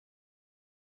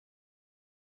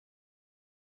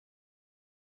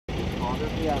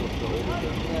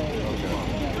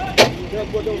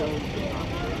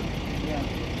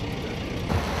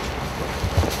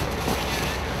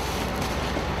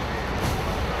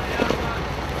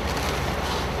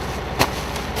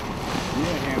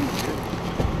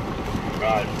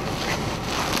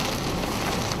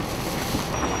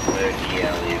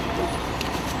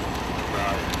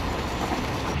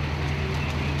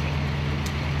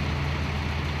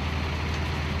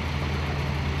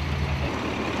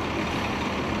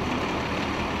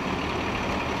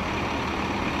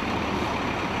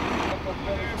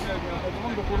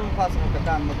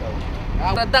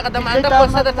دغه د مانده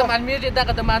پوسټه درته معلومیږي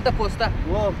دغه د مانده پوسټه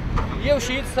یو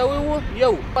شهید سوی و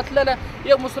یو پتلله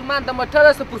یو مسلمان د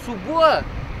موټره څخه په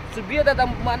صوبې د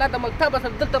معنا د مکتبه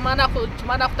سره دلته معنا خو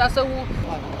تاسو و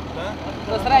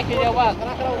په سره کې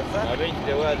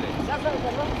دیوال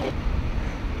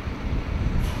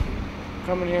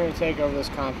Come in here and take over this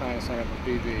compound and set up a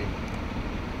BB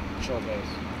chill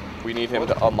base. We need him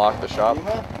to unlock the shop.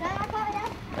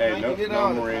 Hey, no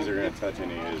Marines are going to touch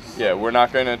any of his. Yeah, we're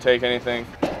not going to take anything.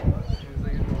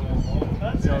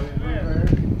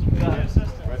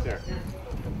 Right there.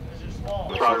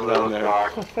 Down there.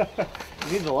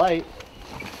 Need the light.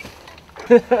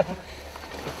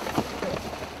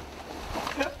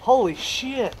 Holy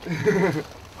shit!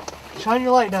 Shine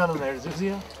your light down in there,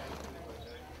 Zuzia.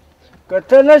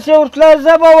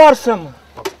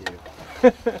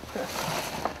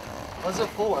 What's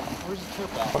it for? Where's the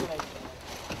tip at?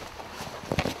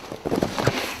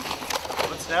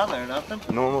 What's down there? Nothing?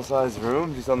 Normal sized room,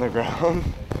 just on the ground.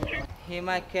 He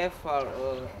might care for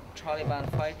Taliban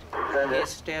fight. He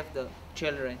stabbed the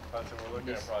children. We're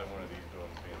looking at probably one of these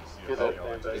buildings being the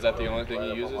CSL. Is that the only thing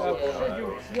he uses?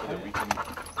 That we can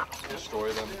destroy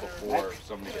them before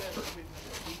somebody gets hurt.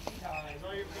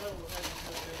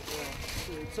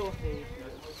 So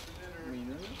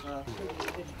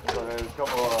So there's a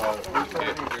couple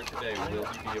Here today, will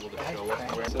he be able to show us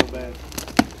where? So bad.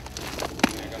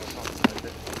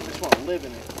 I just want to live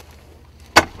in it.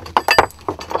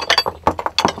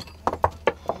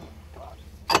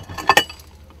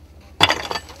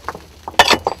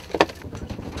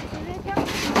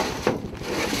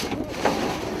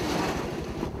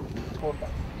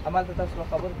 عملت تاسو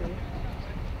خبر کړی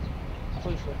خو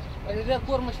شو دا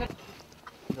کور مشه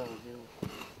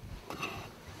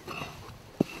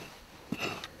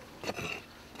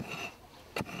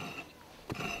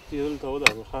يقول انت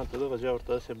وضع الخان تدغ جاور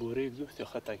تاسع بوريك زوجتي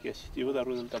خطا كيس يوضع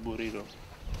روز انت بوريرو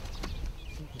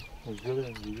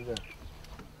وجوده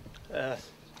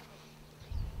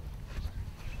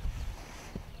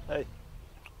هاي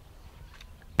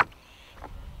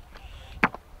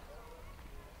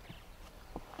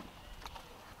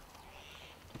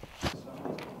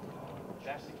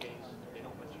that's the case they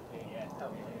don't let you pay yet.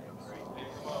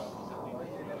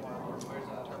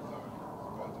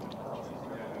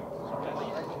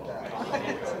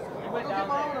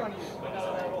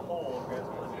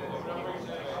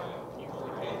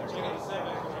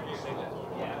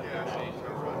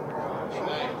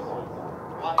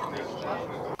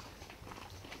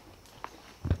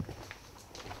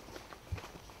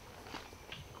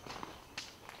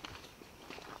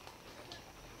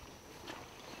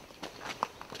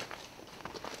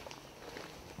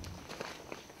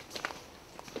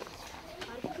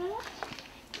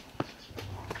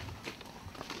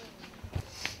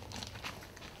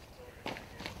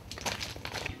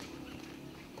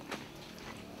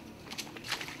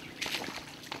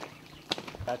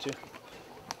 Gotcha.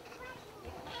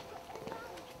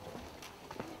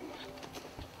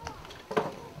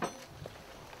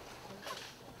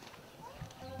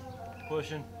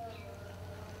 Pushing.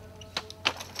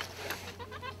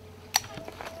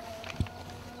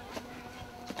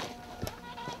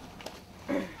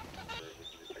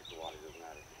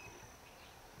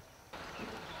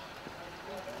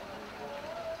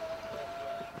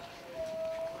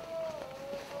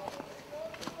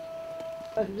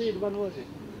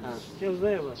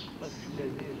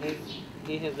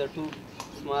 He has the two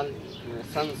small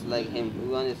sons like him.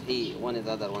 One is he, one is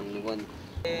other one.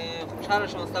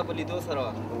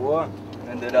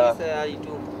 And then,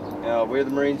 we're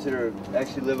the Marines that are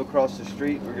actually live across the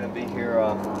street. We're going to be here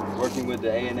working with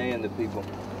the ANA and the people.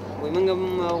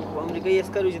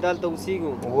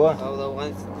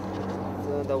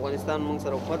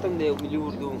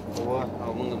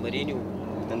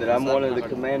 And that I'm one of the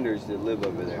commanders that live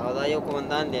over there.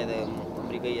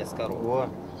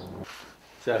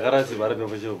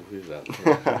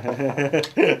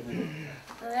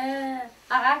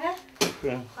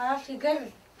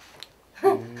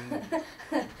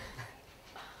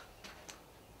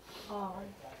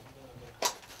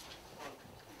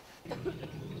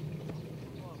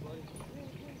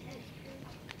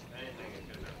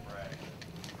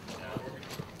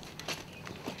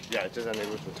 Yeah, it just ended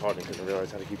with retarded because I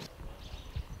realized how to keep.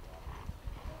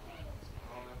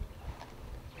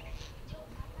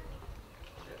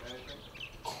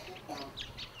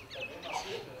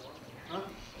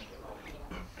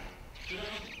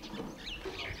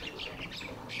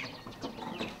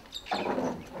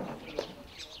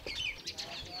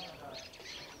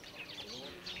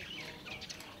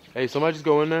 Hey, somebody just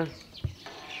go in there.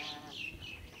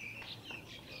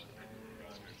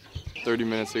 30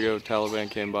 minutes ago, Taliban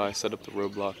came by, set up the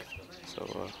roadblock.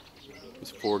 So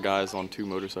there's 4 guys on 2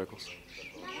 motorcycles.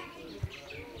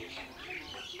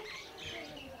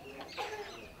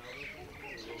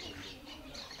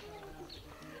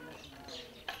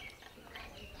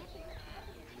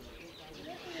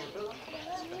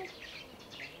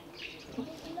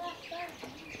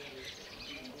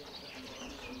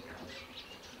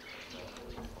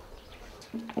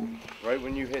 Right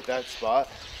when you hit that spot,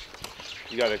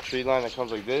 you got a tree line that comes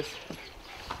like this,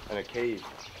 and a cave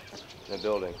in a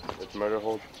building. It's murder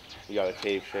hold. You got a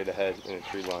cave straight ahead in a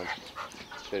tree line.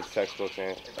 It's textbook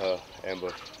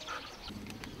ambush.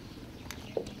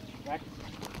 Back.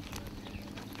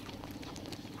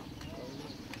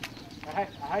 Aye,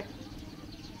 aye.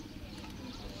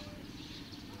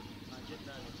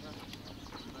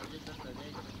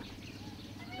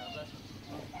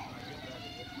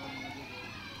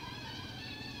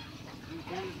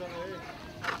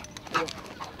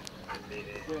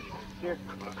 Here.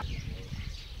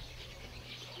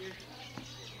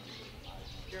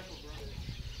 Careful, bro.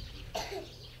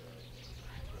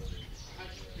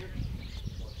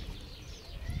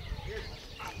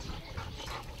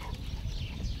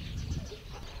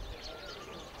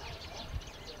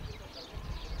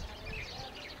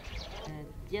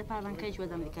 Dia palan kai shwa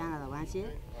dam likana da wansi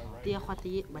dia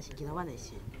khati bashi gida wala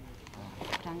shi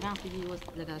tangan fi was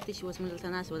daga tishi was min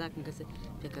tana so lakin kase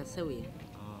fika sawi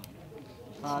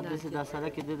this is the sara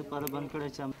ke de par ban kare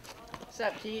cham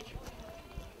Sup, teach?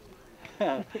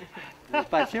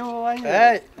 pachu wai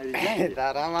Hey,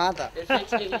 taramata.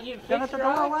 kana ta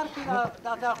dawa war ki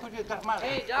da khuji tahmar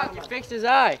Hey, Doc, you fixed his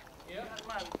eye. Yeah,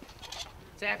 man.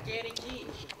 It's Afghanistan.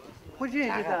 khuji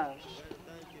da